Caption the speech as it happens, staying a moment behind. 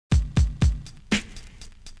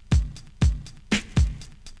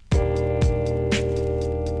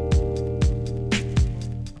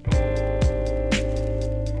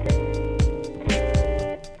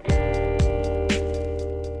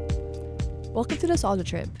Welcome to Nostalgia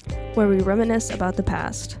Trip, where we reminisce about the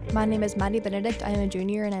past. My name is Maddy Benedict. I am a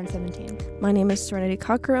junior and I'm 17. My name is Serenidy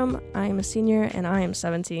Cockrum. I am a senior and I am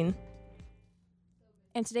 17.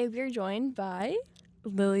 And today we are joined by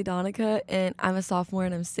Lily Donica, and I'm a sophomore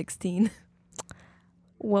and I'm 16.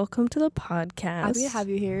 Welcome to the podcast. Happy to have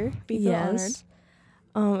you here. We feel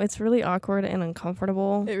honored. It's really awkward and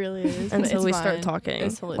uncomfortable. It really is. Until we start fine. talking.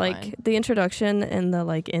 It's totally fine. The introduction and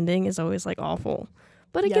the ending is always awful.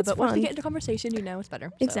 But it gets but fun. once we get into conversation, it's better.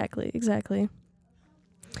 So. Exactly.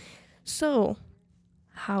 So,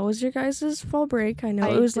 how was your guys' fall break? I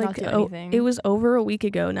know it was it was over a week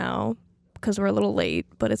ago now because we're a little late,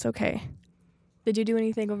 but it's okay. Did you do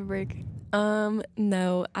anything over break?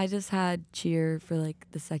 No, I just had cheer for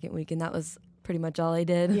the second week, and that was pretty much all I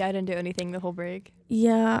did. Yeah, I didn't do anything the whole break.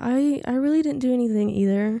 Yeah, I really didn't do anything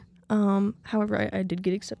either. However, I did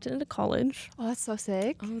get accepted into college. Oh, that's so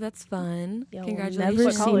sick. Oh, that's fun. You'll Congratulations.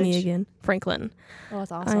 never see me again. Franklin. Oh,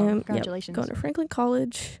 that's awesome. Congratulations. Going to Franklin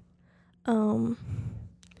College. I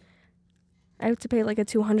have to pay a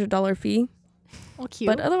 $200 fee. Oh, cute.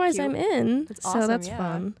 But otherwise, cute. I'm in. That's awesome, so that's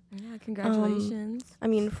fun. Yeah, congratulations.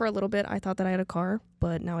 For a little bit, I thought that I had a car,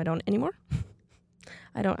 but now I don't anymore.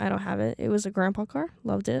 I don't have it. It was a grandpa car.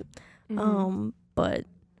 Loved it. Mm-hmm. But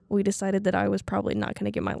we decided that I was probably not going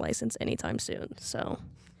to get my license anytime soon. So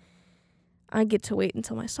I get to wait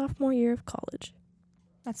until my sophomore year of college.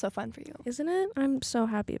 That's so fun for you. Isn't it? I'm so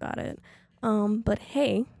happy about it. But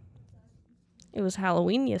hey, it was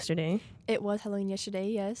Halloween yesterday. It was Halloween yesterday,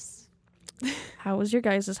 yes. How was your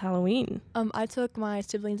guys' Halloween? I took my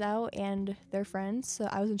siblings out and their friends, so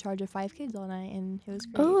I was in charge of 5 kids all night, and it was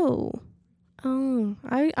great.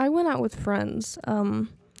 I went out with friends.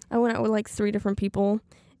 I went out with 3 different people,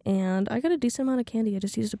 and I got a decent amount of candy. I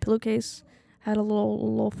just used a pillowcase, had a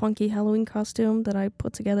little funky Halloween costume that I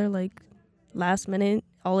put together last minute.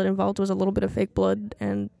 All it involved was a little bit of fake blood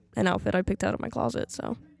and an outfit I picked out of my closet.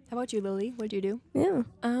 So. How about you, Lily? What did you do? Yeah.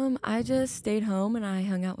 I just stayed home and I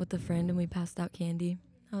hung out with a friend and we passed out candy.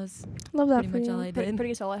 That was Love that pretty much all I did.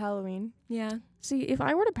 Pretty solid Halloween. Yeah. See, if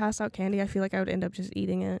I were to pass out candy, I feel like I would end up just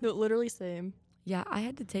eating it. No, literally same. Yeah, I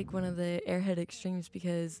had to take one of the Airhead Extremes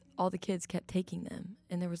because all the kids kept taking them,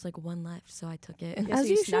 and there was one left, so I took it. Yeah, As so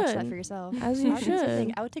you snatched should. that for yourself. As you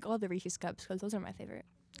should. I would take all the Reese's cups because those are my favorite.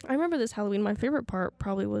 I remember this Halloween, my favorite part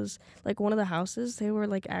probably was one of the houses. They were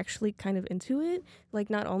actually kind of into it.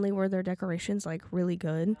 Not only were their decorations really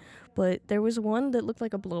good, but there was one that looked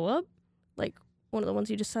like a blow up, one of the ones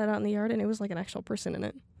you just set out in the yard, and it was an actual person in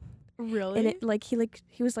it. Really? And it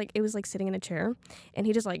he was it was sitting in a chair, and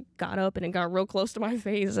he just got up and it got real close to my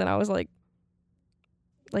face, and I was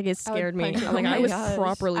it scared me. I was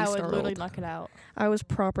properly startled. I would literally knock it out. I was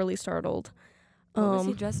properly startled. What was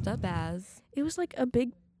he dressed up as? It was a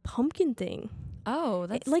big pumpkin thing. Oh,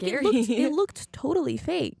 that's scary. It looked totally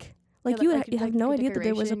fake. You have no idea that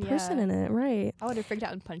there was a person in it, right? I would have freaked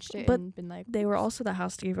out and punched it but and been they were also the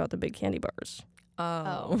house to give out the big candy bars.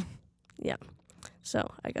 Oh. Yeah.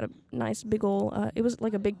 So I got a nice big ol', it was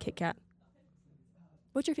a big Kit Kat.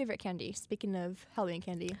 What's your favorite candy? Speaking of Halloween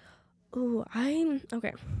candy. Ooh,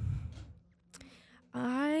 okay.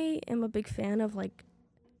 I am a big fan of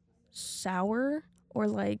sour or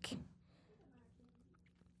I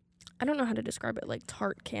don't know how to describe it,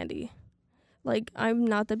 tart candy. I'm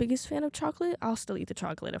not the biggest fan of chocolate. I'll still eat the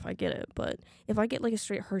chocolate if I get it, but if I get a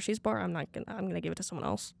straight Hershey's bar, I'm gonna give it to someone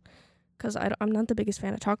else, because I'm not the biggest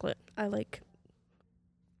fan of chocolate. I like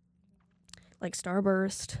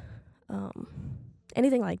Starburst,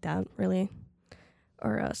 anything like that, really,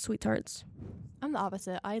 or sweet tarts. I'm the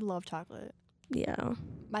opposite. I love chocolate. Yeah.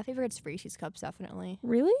 My favorite's Reese's cups, definitely.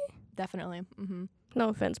 Really? Definitely. Mm-hmm. No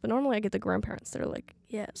offense, but normally I get the grandparents that are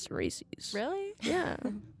yes, Reese's. Really? Yeah.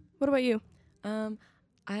 What about you? I'm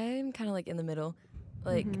kind of in the middle.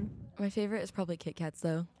 My favorite is probably Kit Kats,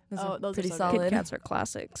 though. Those pretty are so solid. Kit Kats are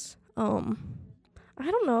classics. I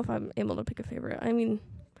don't know if I'm able to pick a favorite. I mean,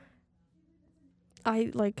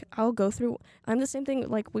 I'll go through. I'm the same thing.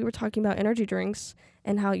 We were talking about energy drinks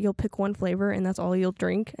and how you'll pick one flavor and that's all you'll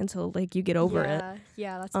drink until you get over it.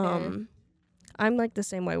 Yeah, that's fair. I'm the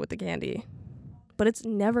same way with the candy, but it's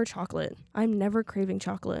never chocolate. I'm never craving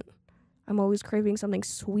chocolate. I'm always craving something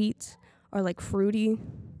sweet or fruity.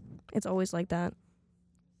 It's always like that.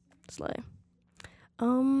 Slay.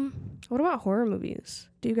 What about horror movies?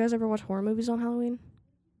 Do you guys ever watch horror movies on Halloween?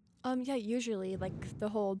 Yeah, usually the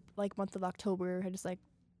whole month of October, I just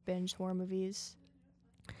binge horror movies.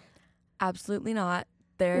 Absolutely not.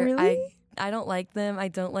 Really? I don't like them. I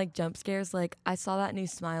don't like jump scares. I saw that new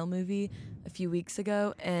Smile movie a few weeks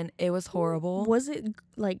ago, and it was horrible. Was it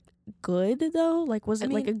good though? Like, was I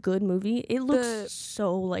it like a mean, good movie? It looks the-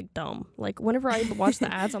 so like dumb. Like, whenever I watch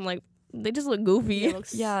the ads, I'm like, they just look goofy. Yeah, it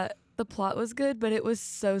looks- Yeah, the plot was good, but it was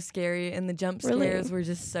so scary, and the jump Really? scares were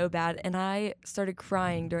just so bad. And I started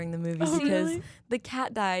crying during the movie Oh, because really? the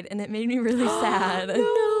cat died, and it made me really sad.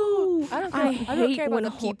 No, I don't, I care, I don't hate care about when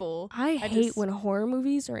the people. I hate just- when horror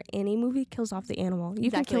movies or any movie kills off the animal. You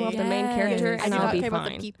can kill off Exactly. the main Yes. character, I and do I'll not be care about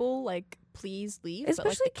fine. the people. Like, please leave.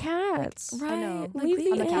 Especially but, like, cats. Right? I know. Like, Leave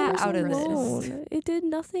leave the the cat animals cat out of this. alone. It did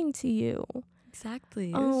nothing to you. Exactly.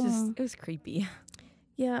 It was just, Um, it was creepy.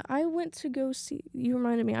 Yeah, I went to go see. You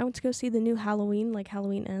reminded me. I went to go see the new Halloween, like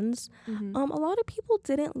Halloween Ends. Mhm. A lot of people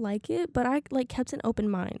didn't like it, but I like kept an open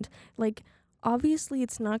mind. Like, obviously,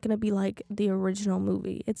 it's not gonna be like the original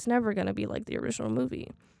movie. It's never gonna be like the original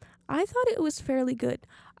movie. I thought it was fairly good.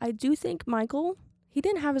 I do think Michael, he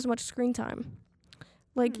didn't have as much screen time.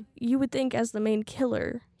 Like, you would think as the main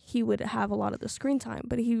killer, he would have a lot of the screen time,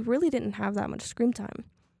 but he really didn't have that much screen time.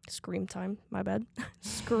 Screen time, my bad.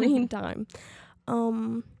 Screen time.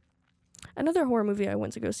 Another horror movie I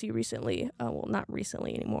went to go see recently, well, not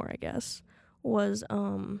recently anymore, I guess, was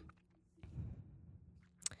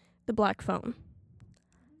The Black Phone.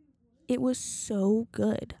 It was so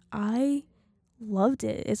good. I loved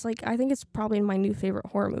it. It's like, I think it's probably my new favorite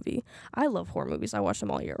horror movie. I love horror movies. I watch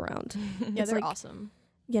them all year round. Yeah, it's they're like- awesome.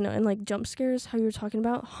 You know, and like jump scares, how you were talking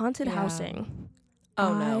about, haunted Yeah. housing.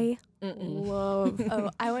 Oh, no. I Mm-mm. love. Oh,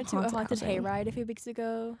 I went to a Haunted haunted housing. hayride a few weeks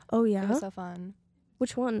ago. Oh It yeah. was so fun.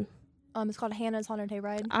 Which one? It's called Hannah's Haunted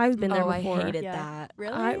Hayride. I've been there Oh, before. I hated Yeah. that.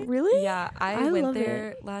 Really? Really? Yeah, I I went love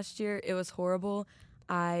there last year. It was horrible.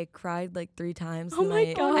 I cried like 3 times. Oh and my I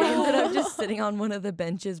ended up God. just sitting on one of the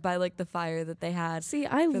benches by like the fire that they had. See,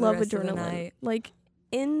 I for the love rest of the adrenaline. night. Like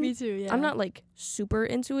in too. Yeah. I'm not like super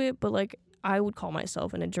into it, but like I would call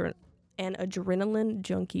myself an adrenaline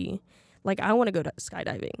junkie. Like I want to go to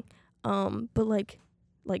skydiving. But like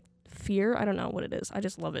fear, I don't know what it is. I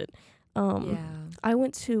just love it. Yeah. I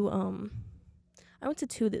went to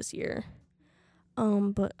 2 this year.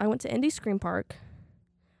 But I went to Indy Scream Park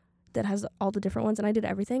that has all the different ones, and I did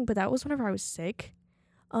everything, but that was whenever I was sick.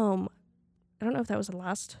 I don't know if that was the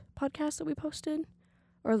last podcast that we posted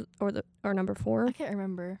or number 4. I can't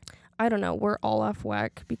remember. I don't know. We're all off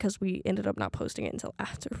whack because we ended up not posting it until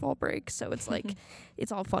after fall break, so it's like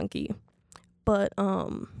it's all funky. But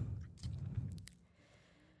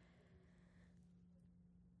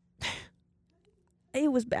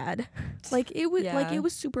it was bad. Like it was Yeah. it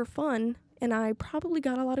was super fun, and I probably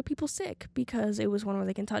got a lot of people sick because it was one where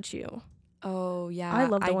they can touch you. Oh yeah. I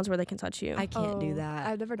love the ones where they can touch you. I can't do Oh, that.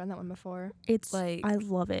 I've never done that one before. It's like, I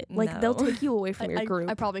love it. Like they'll no. take you away from your I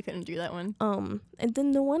group. probably couldn't do that one. And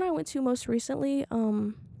then the one I went to most recently,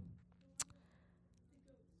 I'm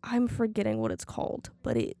forgetting what it's called,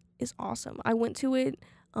 but it is awesome. I went to it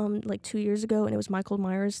like 2 years ago, and it was Michael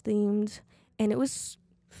Myers themed, and it was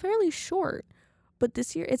fairly short. But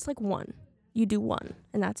this year it's like one. You do one,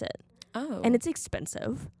 and that's it. oh. And it's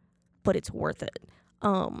expensive, but it's worth it.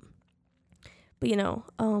 But you know,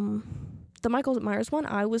 the Michael Myers one,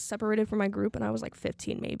 I was separated from my group, and I was like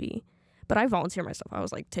 15 maybe. But I volunteered myself. I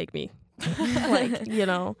was like, take me. Like, you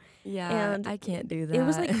know. yeah, and I can't do that. It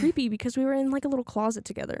was like creepy because we were in like a little closet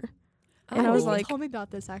together. and I was think you like- told me about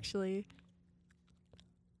this actually.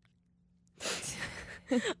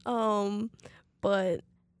 But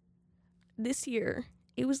this year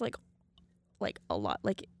it was like a lot,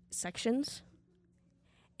 like sections.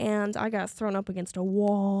 And I got thrown up against a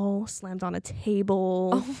wall, slammed on a table,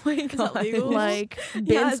 oh my god. that legal? like bent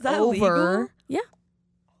Yeah, is that over. legal? Yeah.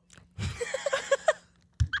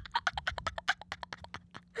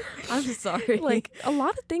 I'm sorry. Like a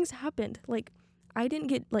lot of things happened. Like I didn't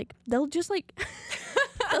get like they'll just like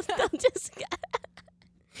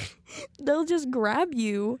they'll just grab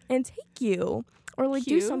you and take you or like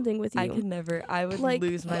do Cute. something with you. I could never. I would Like-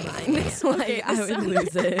 lose my mind. Okay, I would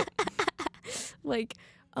lose it. Like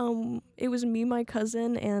it was me, my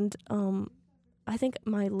cousin, and I think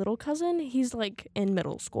my little cousin, he's like in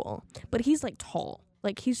middle school, but he's like tall.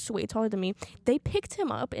 Like he's way taller than me. They picked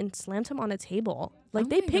him up and slammed him on a table. Like Oh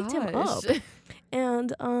they my picked him up. gosh.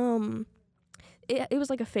 And it was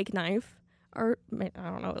like a fake knife, or I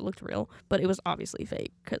don't know, it looked real, but it was obviously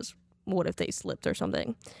fake because what if they slipped or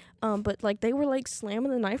something? But like they were like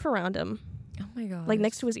slamming the knife around him, Oh my god. like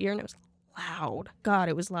next to his ear, and it was loud. God,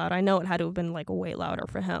 it was loud. I know it had to have been like way louder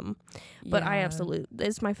for him, but I absolutely,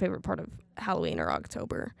 it's my favorite part of Halloween or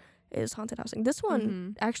October is haunted housing. This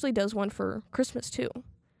one actually does one for Christmas too.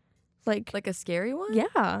 Like like a scary one.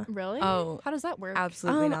 yeah. Really? Oh, How does that work?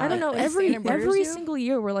 absolutely not. I don't know. Like Every Santa murders every you? single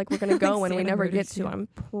year we're like we're gonna go and we Santa never get murders to. you. I'm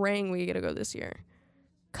praying we get to go this year.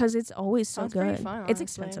 because it's always so Sounds good. pretty fun, It's honestly.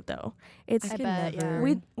 expensive though. It's I I could bet, yeah.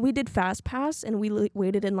 never. we did Fast Pass and we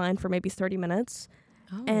waited in line for maybe 30 minutes.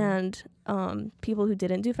 Oh. And people who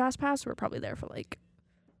didn't do Fast Pass were probably there for like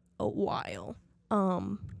a while.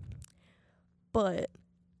 But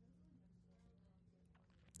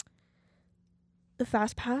the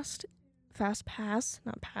Fast Pass,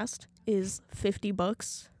 not passed, is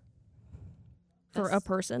 $50 for a That's-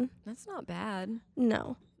 person. That's not bad.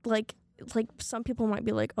 No, like some people might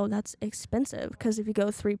be like, oh, that's expensive, because if you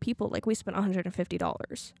go 3 people, like we spent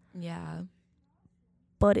 $150, Yeah.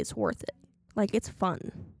 but it's worth it. Like, it's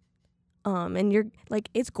fun. And you're like,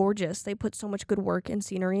 it's gorgeous. They put so much good work and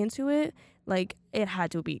scenery into it. Like, it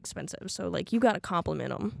had to be expensive. So like, you gotta compliment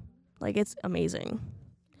them. Like, it's amazing.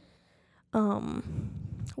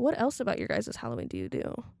 What else about your guys' Halloween do you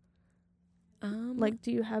do? Like,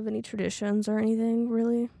 do you have any traditions or anything,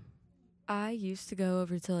 really? I used to go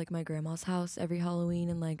over to like my grandma's house every Halloween,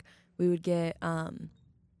 and like we would get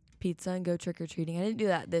pizza and go trick or treating. I didn't do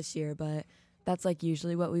that this year, but that's like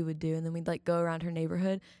usually what we would do. And then we'd like go around her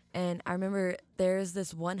neighborhood. And I remember there's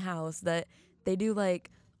this one house that they do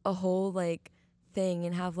like a whole like thing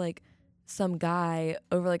and have like some guy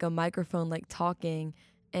over like a microphone like talking.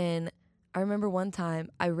 And I remember one time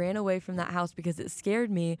I ran away from that house because it scared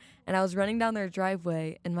me, and I was running down their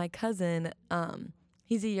driveway, and my cousin,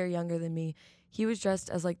 he's a year younger than me. He was dressed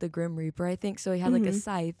as like the Grim Reaper, I think. So he had like a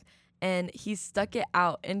scythe, and he stuck it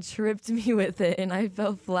out and tripped me with it, and I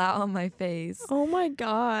fell flat on my face. Oh my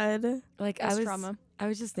God. Like That's trauma. I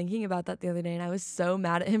was just thinking about that the other day, and I was so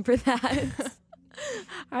mad at him for that.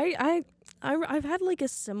 I've had like a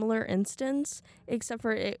similar instance, except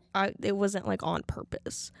for it wasn't like on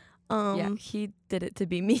purpose. Yeah, he did it to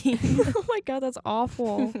be me. Oh my God, that's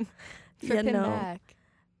awful. Trip him back.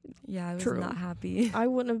 Yeah, I was True. not happy. I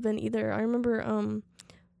wouldn't have been either. I remember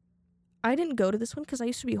I didn't go to this one because I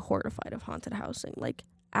used to be horrified of haunted housing, like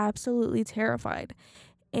absolutely terrified.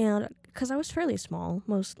 And because I was fairly small,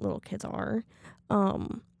 most little kids are.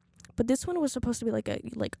 But this one was supposed to be like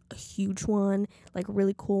a huge one, like a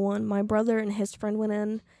really cool one. My brother and his friend went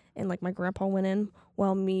in, and like my grandpa went in,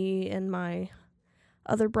 while me and my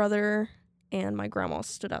other brother and my grandma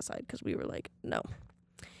stood outside because we were like, no.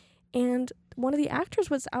 And one of the actors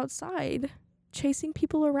was outside chasing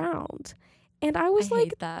people around. And I was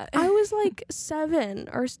hate that. I was like 7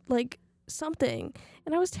 or like something,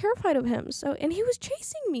 and I was terrified of him. So, and he was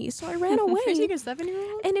chasing me, so I ran away. Chasing a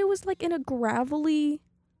 7-year-old? And it was like in a gravelly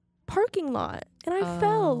parking lot, and I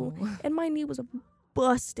fell, and my knee was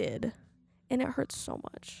busted, and it hurt so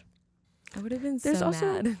much. I would have been There's so also-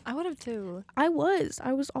 mad. I would have too. I was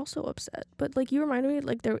also upset, but like you reminded me,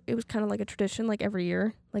 like it was kind of like a tradition, like every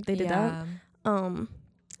year, like they did that.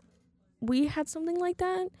 We had something like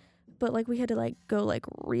that, but like we had to like go like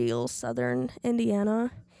real southern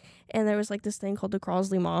Indiana, and there was like this thing called the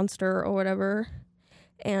Crosley Monster or whatever,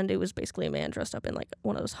 and it was basically a man dressed up in like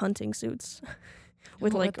one of those hunting suits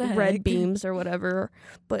with What like the red heck? beams or whatever.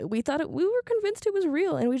 But we were convinced it was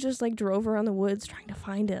real, and we just like drove around the woods trying to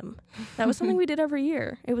find him. That was something we did every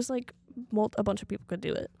year. It was like a bunch of people could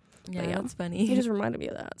do it. Yeah, yeah. that's funny. He just reminded me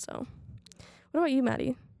of that. So, what about you,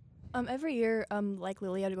 Maddie? Every year, like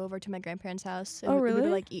Lily, I'd go over to my grandparents' house. And Oh, we really?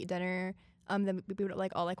 would like eat dinner. Then we would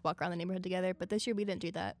like all like walk around the neighborhood together. But this year we didn't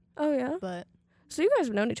do that. Oh yeah. But So you guys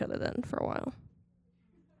have known each other then for a while.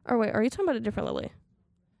 Or wait, are you talking about a different Lily?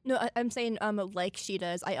 no, I'm saying like she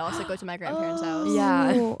does. I also go to my grandparents' house.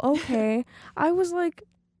 Yeah. Oh, okay. I was like,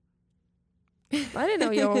 I didn't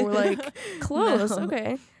know y'all were like close. No.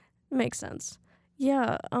 Okay, makes sense.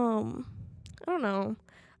 Yeah. I don't know.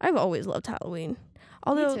 I've always loved Halloween.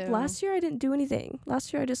 Although too. last year I didn't do anything.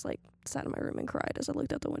 Last year I just like sat in my room and cried as I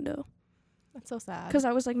looked out the window That's so sad. because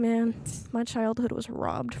I was like, man, my childhood was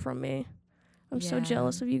robbed from me. I'm so Yeah.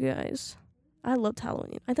 jealous of you guys. I loved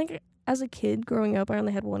Halloween. I think as a kid growing up, I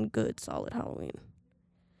only had one good solid Halloween.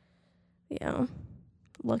 Yeah,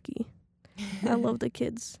 lucky. I love the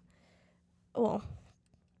kids. Well,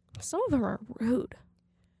 some of them are rude.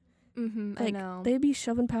 I Like, know. they'd be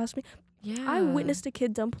shoving past me. Yeah. I witnessed a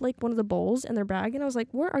kid dump like one of the bowls in their bag, and I was like,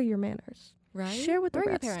 "Where are your manners? right. Share with the Where are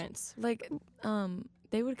your rest." parents? Like,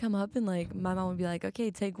 they would come up and like my mom would be like,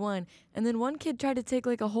 "Okay, take one," and then one kid tried to take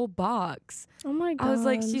like a whole box. Oh my god! I was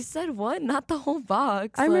like, "She said what? Not the whole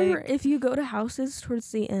box." I remember Like, if you go to houses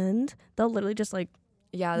towards the end, they'll literally just like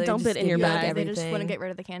yeah, they dump just it in give your you, like, bag. They just want to everything. get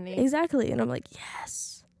rid of the candy. exactly, and I'm like, yes.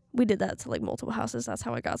 We did that to like multiple houses. That's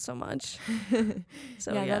how I got so much.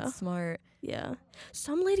 So yeah, yeah. that's smart. Yeah.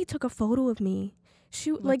 Some lady took a photo of me.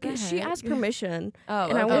 She What the she heck? asked permission, Oh,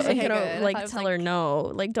 and I okay. wasn't Okay, gonna good. I like thought it was tell like- her no.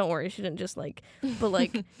 Like, don't worry, she didn't just like. But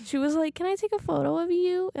like, she was like, "Can I take a photo of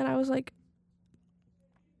you?" And I was like,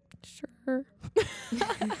 sure.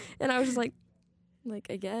 And I was just like,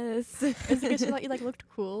 I guess. Is it because you thought you like looked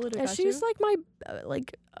cool? and she's like my,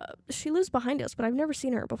 she lives behind us, but I've never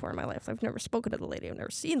seen her before in my life. I've never spoken to the lady. I've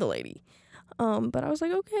never seen the lady. But I was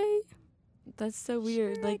like, okay. That's so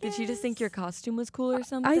weird. Sure, Like, did she just think your costume was cool or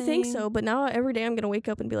something? I think so, but now every day I'm going to wake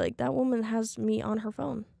up and be like, that woman has me on her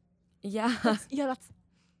phone. Yeah.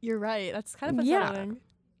 You're right. That's kind of Yeah. upsetting.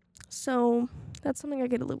 So that's something I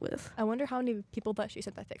get to live with. I wonder how many people that she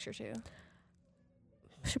sent that picture to.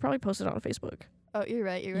 She probably posted it on Facebook. Oh, you're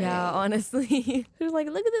right. You're right. Yeah, honestly. She was like,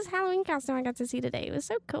 look at this Halloween costume I got to see today. It was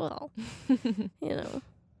so cool. You know.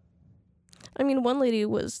 I mean, one lady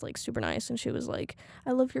was like super nice and she was like,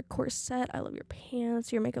 I love your corset. I love your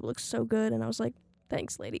pants. Your makeup looks so good. And I was like,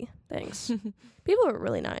 thanks, lady. Thanks. People are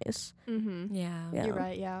really nice. Mm-hmm. Yeah. You're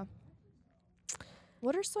right. Yeah.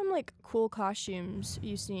 What are some like cool costumes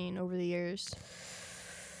you've seen over the years?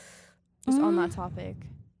 Just on that topic.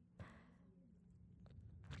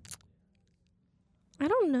 I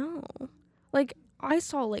don't know. Like, I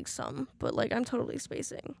saw like some, but like I'm totally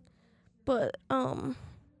spacing. But I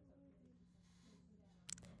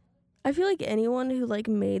feel like anyone who like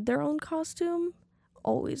made their own costume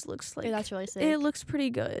always looks like Yeah, that's really sick. it looks pretty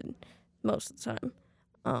good most of the time.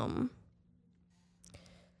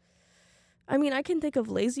 I mean, I can think of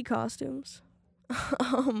lazy costumes.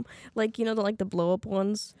 Like, you know, the blow up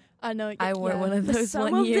ones. I know. I wore one of those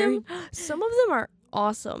Some one of year. some of them are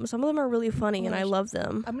awesome. Some of them are really funny and I Gosh. love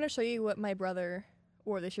them. I'm gonna show you what my brother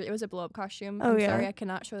wore this year. It was a blow up costume. Oh, I'm yeah. sorry I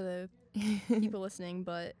cannot show the people listening,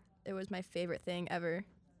 but it was my favorite thing ever.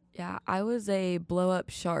 Yeah, I was a blow up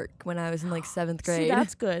shark when I was in like 7th grade. See,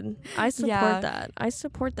 that's good. I support Yeah. that. I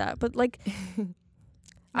support that. But like, My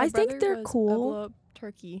I think brother they're was a cool. blow up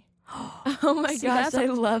turkey. Oh my See, gosh, that's I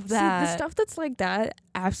a- love See, that. the stuff that's like that,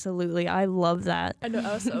 absolutely. I love that. I know.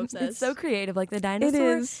 I was so obsessed. It's so creative. Like the It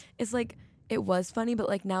dinosaur is. is like, it was funny, but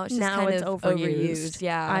like now it's just Now kind it's of overused.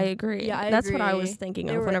 Yeah. I agree. Yeah, I That's what I agree. was thinking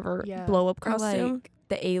They of were- whenever yeah. blow up Or costume. like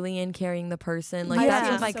the alien carrying the person. Like I've that's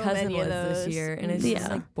seen what my so cousin many was of this those. year, and it's Yeah. just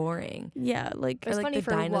like boring. Yeah, like It was Or, like, funny the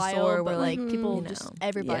for a dinosaur while, where, but like like, people you just know.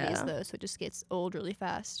 everybody is Yeah. though, so it just gets old really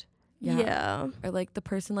fast. yeah. Or like the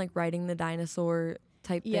person like riding the dinosaur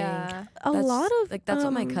type thing. Yeah. A That's- lot of like that's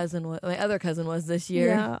what my cousin was. My other cousin was this year.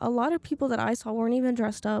 Yeah, a lot of people that I saw weren't even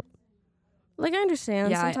dressed up. Like I understand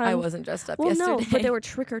Yeah, sometimes. I wasn't dressed up well, yesterday. no, but they were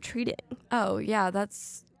trick or treating. Oh yeah,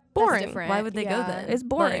 that's Boring. different. Why would they go Yeah. then? It's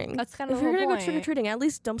boring. That's kind of If the you're whole gonna go trick or point. treating, at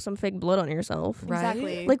least dump some fake blood on yourself. Right?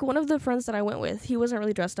 Exactly. Like one of the friends that I went with, he wasn't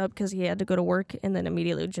really dressed up because he had to go to work and then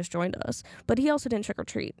immediately just joined us. But he also didn't trick or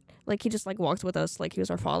treat. Like he just like walked with us like he was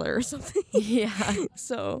our father or something. yeah.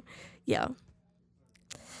 So, yeah.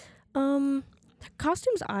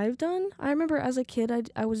 Costumes I've done. I remember as a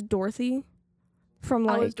kid, I was Dorothy from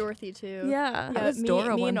I like was Dorothy too. yeah, I was me,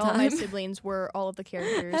 Dora me one and all my time. siblings were all of the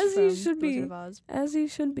characters As from you should be. Wizard of Oz. as you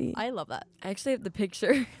should be. I love that. I actually have the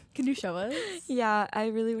picture. Can you show us? Yeah, I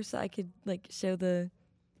really wish that I could like show the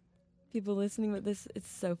people listening, but this it's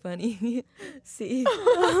so funny. See,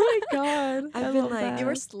 Oh my god, I've I been love like- that. You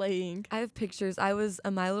were slaying. I have pictures. I was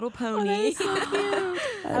a My Little Oh, Pony. that is so cute.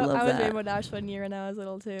 I love I was that. Rainbow Dash one year when I was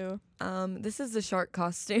little too. This is the shark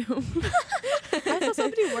costume. I saw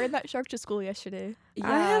somebody wearing that shark to school yesterday. Yeah,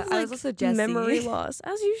 I have like I was also Jessie. memory loss,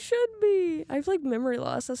 as you should be. I have like memory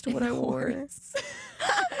loss as to what I wore. Horse.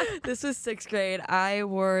 This was 6th grade. I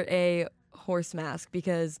wore a horse mask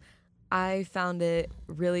because I found it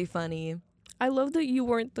really funny. I love that you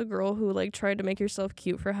weren't the girl who like tried to make yourself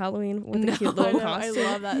cute for Halloween with No. a cute I little know, I costume.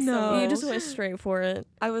 love that so No. You much. just went straight for it,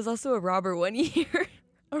 I was also a robber one year.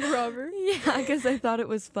 A robber. Yeah, because I thought it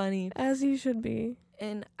was funny. as you should be.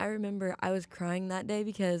 And I remember I was crying that day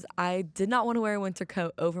because I did not want to wear a winter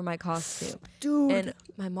coat over my costume. Dude, And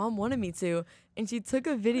my mom wanted me to. And she took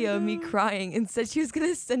a video of me crying and said she was going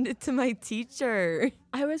to send it to my teacher.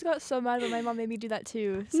 I always got so mad when my mom made me do that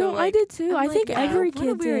too. So no, I like, did too. I'm I think like, every I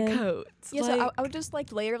wanna kid wear did. a coat. Yeah, Like, so I would just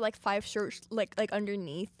like layer like 5 shirts like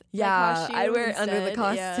underneath. yeah, my costume I'd wear it under the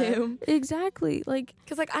instead, yeah. costume. Exactly, like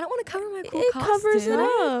Because like I don't want to cover my cool it costume. covers it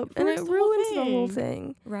up and it ruins the whole ruins the whole thing.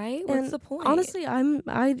 thing. Right? And What's the point? Honestly,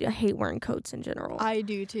 I hate wearing coats in general. I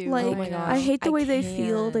do too. like oh my gosh. I hate the I way they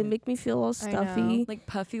feel. They can't. make me feel all I know. stuffy. like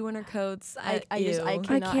puffy winter coats. I ew. cannot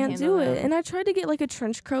can't handle do it. them. And I tried to get like a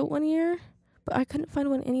trench coat one year, but I couldn't find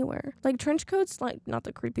one anywhere. Like trench coats, like not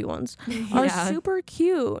the creepy ones, are Yeah. super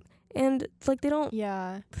cute. and like they don't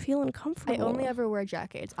Yeah. feel uncomfortable. I only ever wear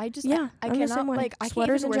jackets. I just Yeah, I I'm the same cannot way. like I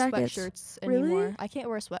Sweaters can't and even wear jackets. sweatshirts Really? anymore. I can't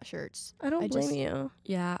wear sweatshirts. I don't I blame just- you.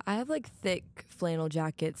 Yeah, I have like thick flannel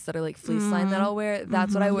jackets that are like fleece lined that I'll wear.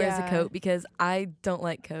 That's what I wear as a Yeah. coat because I don't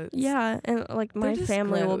like coats. Yeah, and like my just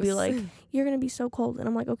family will be gross. like, "You're gonna be so cold," and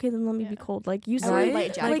I'm like, "Okay, then let me be Yeah. cold." Like you I see, wear Right? light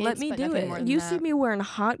Like, jackets, let me but do nothing it. more than you that. see me wearing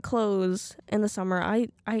hot clothes in the summer. I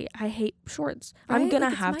hate shorts. I'm Right? gonna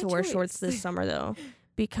Like, it's have my to wear shorts choice. this summer though,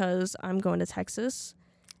 because I'm going to Texas.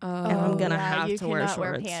 Oh, And I'm gonna yeah, have you to wear cannot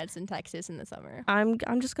wear shorts. pants in Texas in the summer. I'm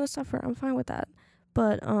just gonna suffer. I'm fine with that.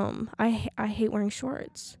 But I hate wearing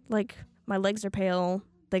shorts. Like my legs are pale.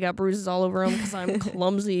 They got bruises all over them because I'm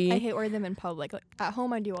clumsy. I hate wearing them in public. Like, at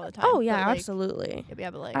home, I do all the time. Oh yeah, but, like, absolutely, Yeah,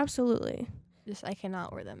 but like, absolutely. just I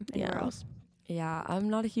cannot wear them anywhere Yeah. else. Yeah, I'm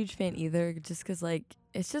not a huge fan either just because, like,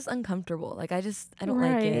 it's just uncomfortable. Like, I don't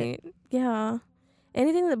like it. Yeah.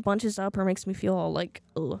 Anything that bunches up or makes me feel all like,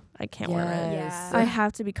 oh, I can't wear it. Yes. I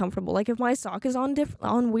have to be comfortable. Like if my sock is on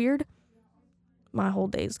on weird, my whole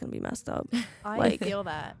day is gonna be messed up. I Like- feel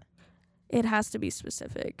that. It has to be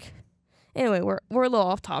specific. Anyway, we're a little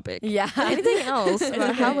off topic. Yeah. Anything else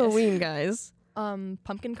about Okay. Halloween, guys?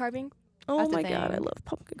 Pumpkin carving. Oh That's the my god, I thing. love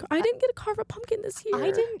pumpkin. I didn't get to carve a pumpkin this year.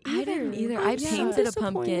 I didn't I didn't either. I'm I so painted a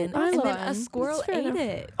pumpkin, disappointed. I and love then a fun. squirrel That's fair ate enough.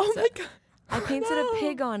 it. Oh So my god. I painted a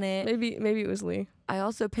pig on it. Maybe it was Lee. I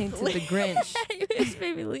also painted the Grinch. It was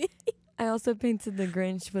maybe Lee. I also painted the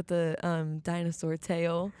Grinch with the dinosaur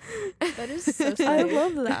tail. That is so sick. I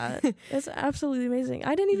love that. It's absolutely amazing.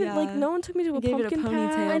 I didn't even like. Yeah. No one took me to You a gave it a pumpkin ponytail,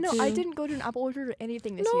 patch. I know. I too. didn't go to an apple orchard or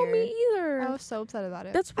anything this No, year. me either. I was so upset about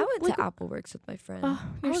it. That's I what, went like, to Appleworks with my friend. oh,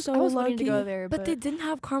 you're so I was lucky. wanting to go there, but they didn't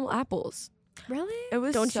have caramel apples. really. It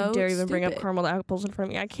was Don't so you dare even bring up stupid. caramel apples in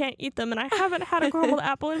front of me. I can't eat them, and I haven't had a caramel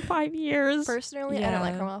apple in 5 years. Personally, I don't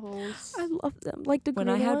like Yeah. caramel apples. I love them. Like the When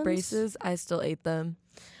green I had ones. braces, I still ate them.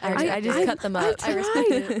 I I just respect it. cut them up. I've I respect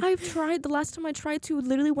tried. it. I've tried. The last time I tried to,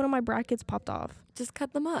 literally one of my brackets popped off. Just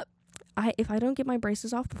cut them up. If I don't get my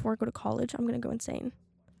braces off before I go to college, I'm gonna go insane.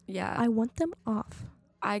 Yeah. I want them off.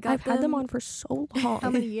 I got I've had them on for so long.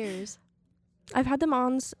 How many years? I've had them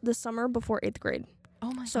on the summer before 8th grade,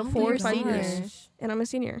 Oh my So god. 4 or you're 5 senior. years. and I'm a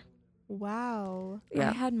senior. Wow. Yeah.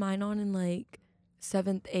 I had mine on in like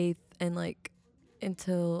 7th, 8th, and like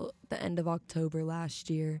until the end of October last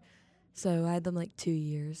year. So I had them like 2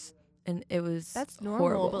 years, and it was That's normal,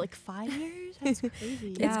 horrible. but like 5 years? That's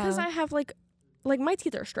crazy. It's Yeah. because I have like my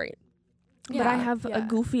teeth are straight. But I Yeah, have a yeah.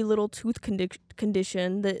 goofy little tooth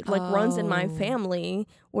condition that like runs in my Oh. family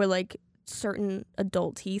where like certain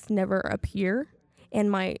adult teeth never appear,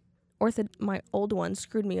 and my old one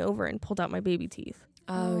screwed me over and pulled out my baby teeth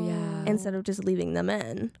Oh yeah. instead of just leaving them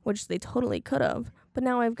in, which they totally could have. But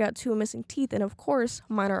now I've got 2 missing teeth, and of course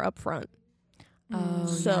mine are up front. Oh,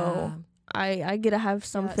 So, I get to have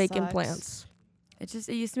some that fake sucks. implants, it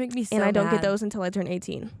used to make me so and I don't get mad. those until I turn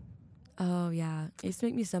 18. Oh yeah. It used to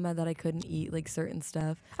make me so mad that I couldn't eat like certain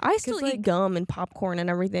stuff. I still 'Cause, eat like- gum and popcorn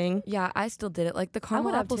and everything. Yeah, I still did it. Like the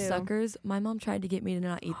caramel would have apple too. suckers, my mom tried to get me to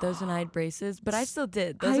not eat those when I had braces, but I still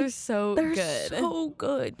did. Those I- are so They're good. so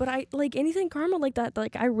good, but I like anything caramel like that.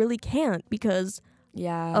 Like I really can't because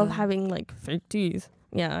yeah. of having like fake teeth.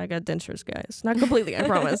 Yeah, I got dentures, guys. Not completely, I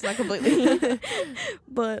promise. Not completely.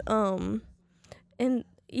 But and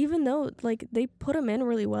even though like they put them in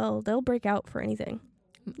really well, they'll break out for anything.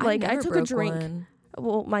 like, I never took a broke drink. one.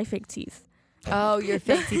 Well, my fake teeth. Oh, your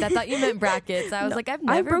fake teeth. I thought you meant brackets. I was No, like, I've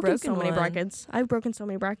never I've broken broken so many one. brackets. I've broken so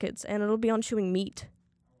many brackets, and it'll be on chewing meat.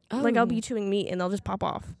 Oh. Like I'll be chewing meat, and they'll just pop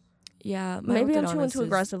off. Yeah. my Maybe I'm orthodontist chewing too has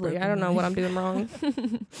aggressively. I broken don't know mine. what I'm doing wrong.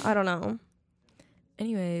 I don't know.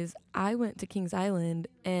 Anyways, I went to Kings Island,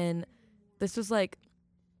 and this was like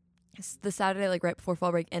the Saturday, like right before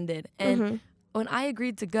fall break ended. And Mhm. when I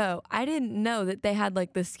agreed to go, I didn't know that they had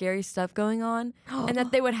like the scary stuff going on, and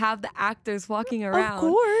that they would have the actors walking around. Of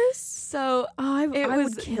course. So I It would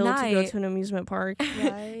was kill to go night. to an amusement park.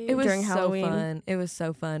 Right. it was During so Halloween. fun. It was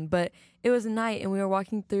so fun. But it was night, and we were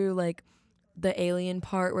walking through like the alien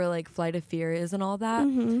part where like Flight of Fear is and all that.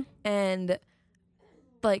 Mhm. And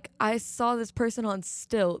like I saw this person on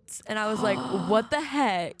stilts, and I was like, what the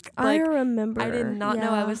heck? I Like remember. I did not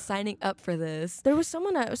know I Yeah. was signing up for this. There was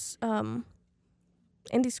someone at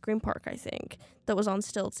Indy Scream Park, I think, that was on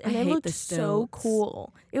stilts, and I they hate looked the so stilts.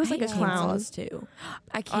 cool. It was I like a hate clown. chainsaws too.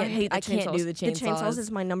 I I can't. hate the I can't chainsaws. do the chainsaws. The chainsaws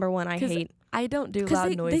is my number one. I 'Cause hate I don't do because loud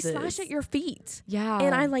they noises. slash at your feet, Yeah.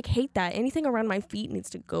 and I like hate that. Anything around my feet needs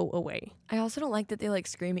to go away. I also don't like that they like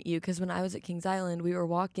scream at you, because when I was at Kings Island, we were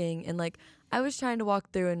walking, and like I was trying to walk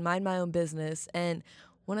through and mind my own business, and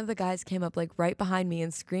one of the guys came up like right behind me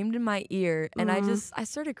and screamed in my ear, and I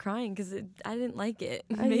started crying because I didn't like it.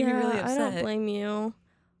 It made me really upset. I don't blame you.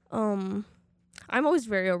 I'm always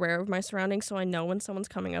very aware of my surroundings, so I know when someone's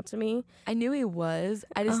coming up to me. I knew he was.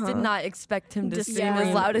 I just did not expect him to Just scream scream.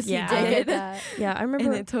 as loud as Yeah. he I get did. that. Yeah, I remember.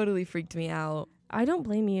 And it totally freaked me out. I don't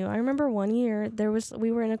blame you. I remember one year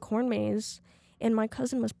we were in a corn maze, and my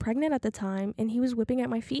cousin was pregnant at the time, and he was whipping at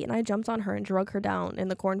my feet, and I jumped on her and drug her down in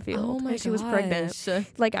the cornfield. Oh my and she was pregnant. gosh.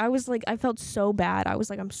 Like I felt so bad. I was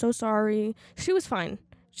like, I'm so sorry. She was fine.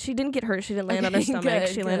 She didn't get hurt. She didn't land on her Okay, stomach. good,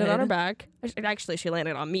 She landed on her good. back. Actually, she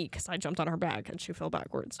landed on me because I jumped on her back and she fell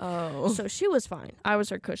backwards. Oh. So she was fine. I was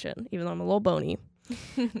her cushion, even though I'm a little bony.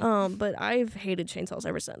 But I've hated chainsaws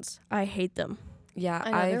ever since. I hate them. Yeah,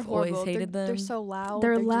 I know, they're I've always horrible. hated them. They're so loud.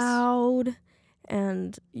 They're just- loud,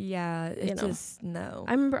 and Yeah, it know. just, no.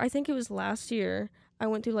 I remember. I think it was last year. I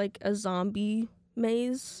went through like a zombie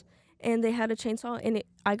maze, and they had a chainsaw, and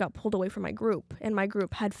I got pulled away from my group, and my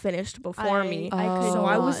group had finished before me. I could So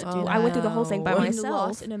I not was- do I went through the whole that. thing by Being myself.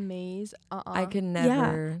 Lost in a maze. I could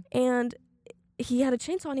never. And he had a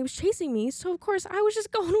chainsaw and he was chasing me, so of course I was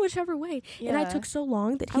just going whichever way. And I took so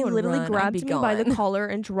long that I he would literally run. I'd grabbed be me by the gone. collar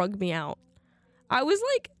and drugged me out. I was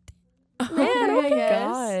like, Oh Man, my okay.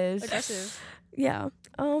 gosh. aggressive. yeah.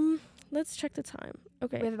 Let's check the time.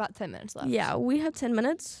 Okay. We have about 10 minutes left. Yeah, we have 10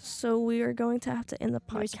 minutes, so we are going to have to end the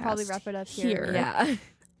podcast. We should probably wrap it up here. Yeah.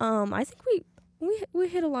 I think we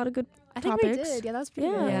hit a lot of good I think topics. we did. Yeah, that was pretty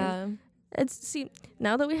Yeah. good. Yeah.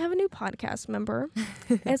 Now that we have a new podcast member,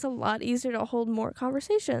 it's a lot easier to hold more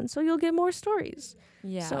conversation, so you'll get more stories.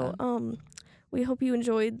 Yeah. So we hope you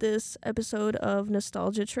enjoyed this episode of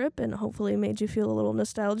Nostalgia Trip and hopefully made you feel a little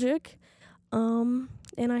nostalgic.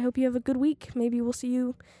 And I hope you have a good week. Maybe we'll see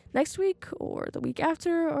you next week or the week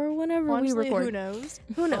after or whenever Honestly, we record. who knows?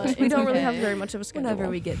 Who knows? But We it's don't really have okay. very much of a schedule. Whenever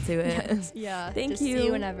we get to it. Yeah. Thank just you. See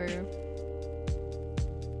you whenever.